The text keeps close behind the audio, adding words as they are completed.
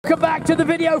Welcome back to the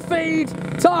video feed.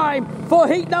 Time for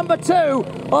heat number 2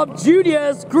 of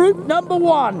juniors group number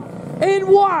 1.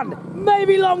 In 1,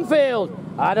 Maybe Longfield.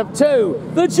 Out of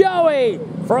 2, the Joey.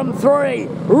 From 3,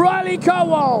 Riley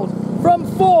Cowald. From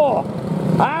 4,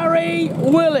 Harry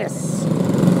Willis.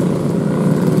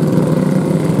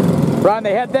 Round the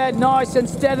head there, nice and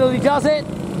steadily does it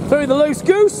through the loose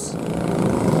goose.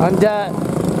 And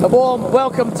a warm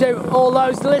welcome to all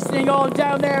those listening on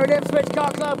down there at Ipswich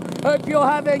Car Club. Hope you're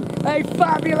having a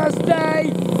fabulous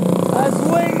day as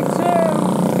we too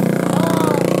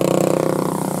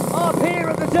are up here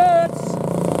at the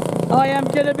Dirts. I am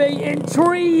going to be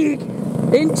intrigued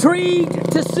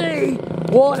to see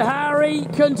what Harry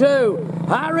can do.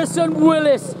 Harrison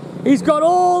Willis, he's got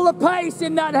all the pace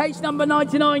in that H number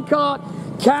 99 kart.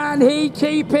 Can he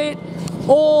keep it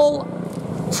all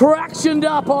tractioned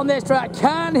up on this track?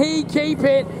 Can he keep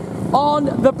it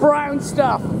on the brown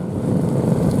stuff?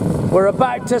 We're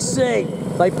about to see.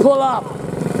 They pull up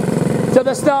to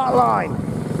the start line.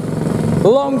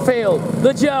 Longfield,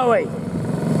 the Joey,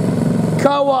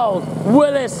 Cowald,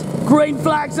 Willis, green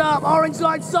flags up, orange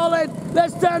light solid.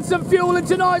 Let's turn some fuel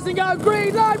into noise and go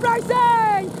green light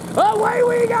racing! Away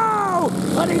we go!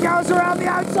 And he goes around the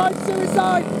outside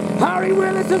suicide. Harry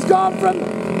Willis has gone from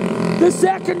the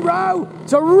second row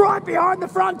to right behind the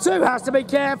front two. Has to be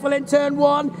careful in turn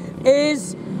 1.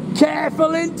 Is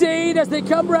careful indeed as they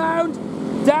come round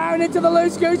down into the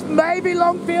loose goose. Maybe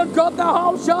Longfield got the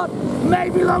whole shot.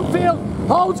 Maybe Longfield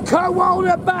holds Cowald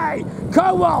at bay.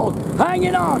 Cowald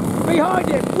hanging on behind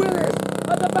him. Willis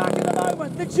at the back of the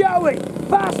moment. The Joey,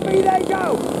 past me they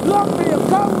go. Longfield,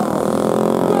 Cowald,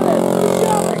 Willis, the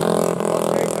Joey. 1,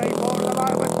 2, 3, 4 at the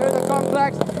moment through the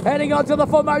complex, heading on to the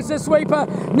Formosa sweeper.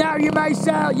 Now you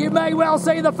may well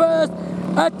see the first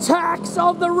attacks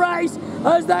of the race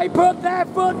as they put their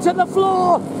foot to the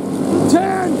floor.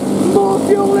 Turn more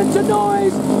fuel into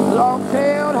noise.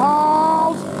 Longfield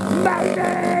holds.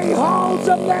 Maybe holds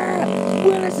up there.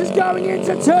 Willis is going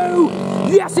into 2.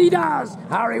 Yes, he does.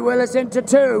 Harry Willis into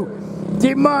 2.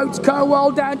 Demotes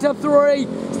Cowald down to 3.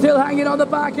 Still hanging on the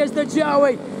back is the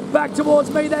Joey. Back towards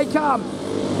me they come.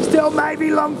 Still maybe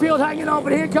Longfield hanging on,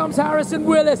 but here comes Harrison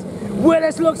Willis.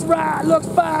 Willis looks fast,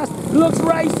 looks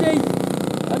racy.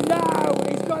 And now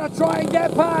he's got to try and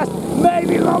get past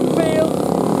maybe Longfield.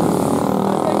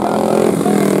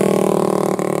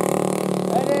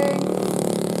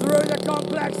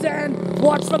 Then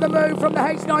watch for the move from the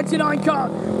H99 car.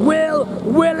 Will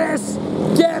Willis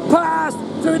get past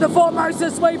through the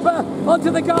Formosa sweeper onto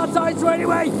the guard side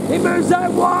straightaway? He moves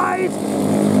out wide.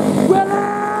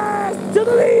 Willis to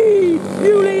the lead.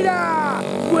 New leader.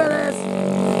 Willis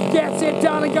gets it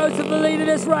done and goes to the lead of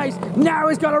this race. Now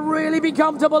he's got to really be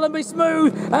comfortable and be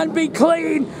smooth and be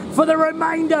clean for the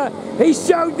remainder. He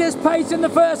showed this pace in the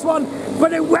first one,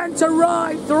 but it went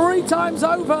awry 3 times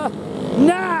over.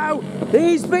 Now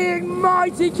he's being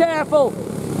mighty careful.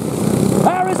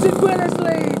 Harrison Willis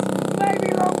leads.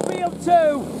 Maybe Longfield 2.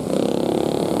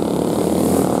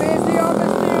 There's the on the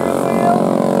steering wheel.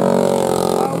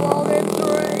 Cowald in 3.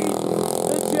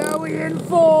 The Joey in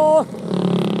 4.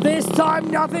 This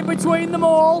time nothing between them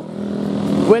all.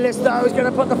 Willis though is going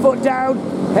to put the foot down.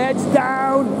 Heads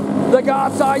down. The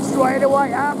guard side straight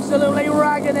away. Absolutely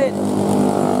ragging it.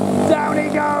 Down he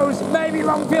goes. Maybe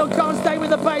Longfield can't stay with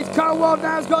the pace. Cowald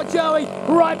now's got Joey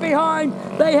right behind.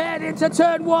 They head into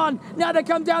turn 1. Now they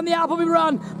come down the Appleby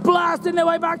run, blasting their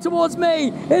way back towards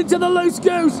me into the loose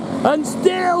goose, and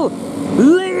still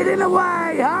leading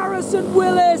away. Harrison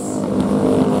Willis,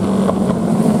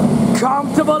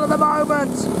 comfortable at the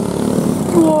moment.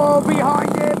 Whoa,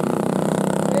 behind him.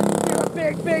 Into a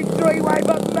big 3-way,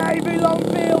 but maybe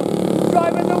Longfield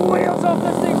driving the wheels off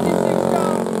the 66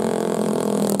 car.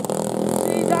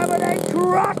 Having a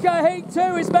cracker heat 2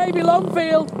 is maybe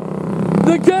Longfield.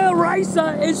 The girl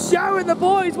racer is showing the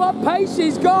boys what pace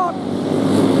she's got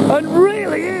and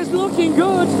really is looking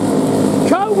good.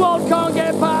 Cowald can't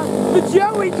get past. The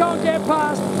Joey can't get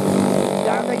past.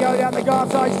 Down they go down the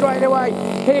guard side straight away,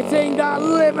 hitting that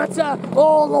limiter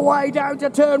all the way down to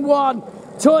turn 1.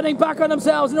 Turning back on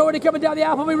themselves and already coming down the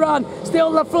Appleby run.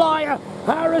 Still the flyer.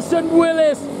 Harrison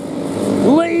Willis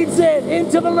leads it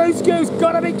into the loose goose.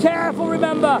 Gotta be careful,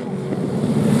 remember.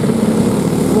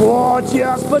 Oh,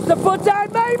 just puts the foot down,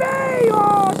 maybe!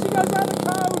 Oh, she goes down the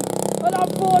cone. But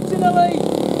unfortunately,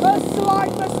 a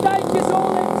slight mistake is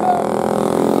all it took.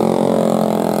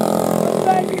 And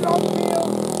maybe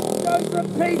Longfield goes from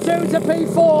P2 to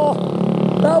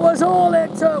P4. That was all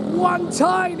it took. One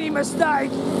tiny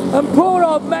mistake. And poor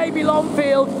old maybe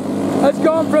Longfield has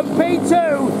gone from P2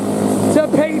 to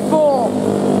P4.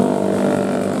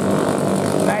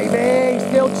 Maybe Baby,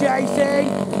 still chasing.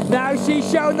 Now she's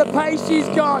shown the pace she's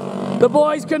got. The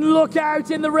boys can look out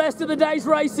in the rest of the day's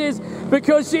races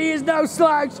because she is no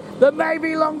slouch. The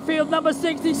Maybe Longfield number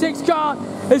 66 car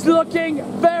is looking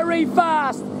very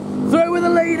fast. Through with the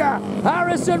leader.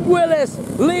 Harrison Willis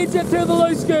leads it through the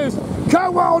loose goose.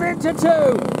 Cowold into 2.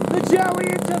 The Joey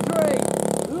into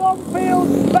 3.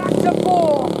 Longfield back to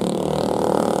 4.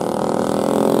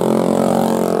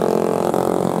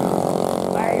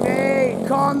 Baby,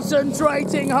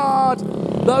 concentrating hard.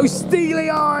 Those steely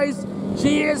eyes.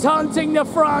 She is hunting the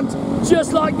front,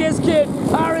 just like this kid.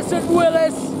 Harrison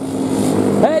Willis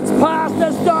heads past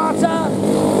the starter.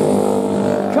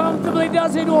 Comfortably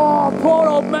does it all. Poor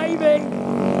old Maybe.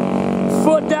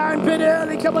 Foot down, bit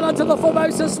early, coming onto the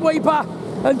Formosa sweeper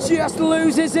and just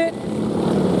loses it.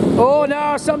 Oh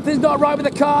no, something's not right with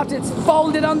the cart. It's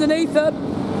folded underneath her.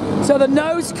 So the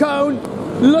nose cone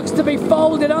looks to be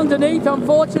folded underneath,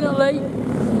 unfortunately.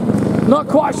 Not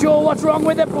quite sure what's wrong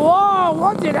with it. Whoa,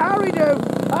 what did Harry do?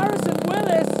 Harrison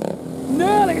Willis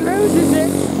nearly loses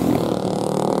it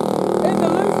in the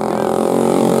loose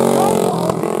goose. Oh,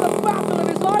 in the battle of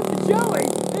his life. The Joey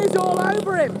is all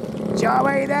over him.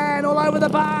 Joey then all over the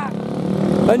back.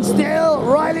 And still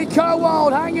Riley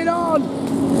Cowold hanging on.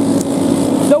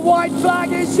 The white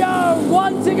flag is shown.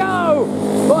 1 to go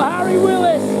for Harry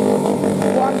Willis.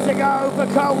 1 to go for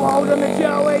Cowold and the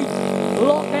Joey.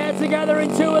 Locked there together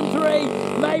in 2 and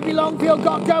 3. Maybe Longfield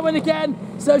got going again,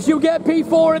 so she'll get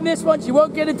P4 in this one. She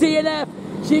won't get a DNF.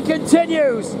 She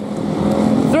continues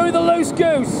through the loose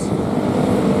goose.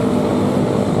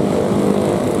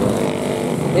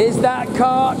 Is that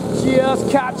cart just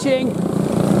catching?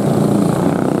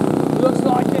 Looks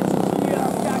like it's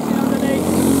just catching underneath.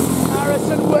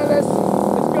 Harrison Willis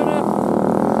is gonna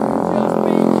just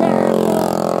be careful.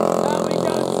 Now he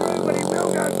goes through, but he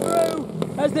will go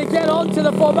through as they get onto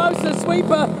the Formosa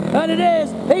sweeper, and it is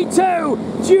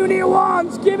E2, Junior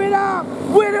Ones, give it up,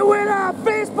 winner, winner,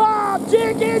 fist bump,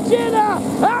 chicken dinner,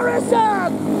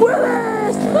 Harrison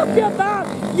Willis, look at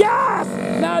that, yes,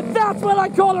 now that's what I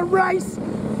call a race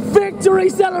victory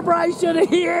celebration.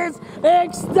 He is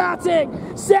ecstatic.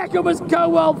 Second was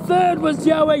Cowold, third was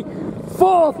Joey,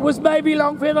 fourth was Maybe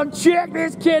Longfield, and check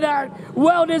this kid out.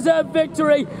 Well-deserved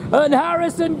victory. And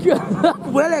Harrison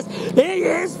Willis, he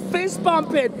is fist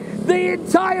bumping the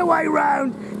entire way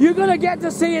round. You're going to get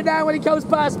to see it now when he comes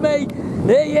past me.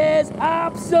 He is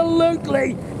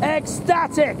absolutely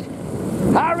ecstatic.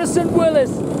 Harrison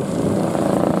Willis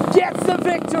gets the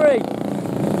victory.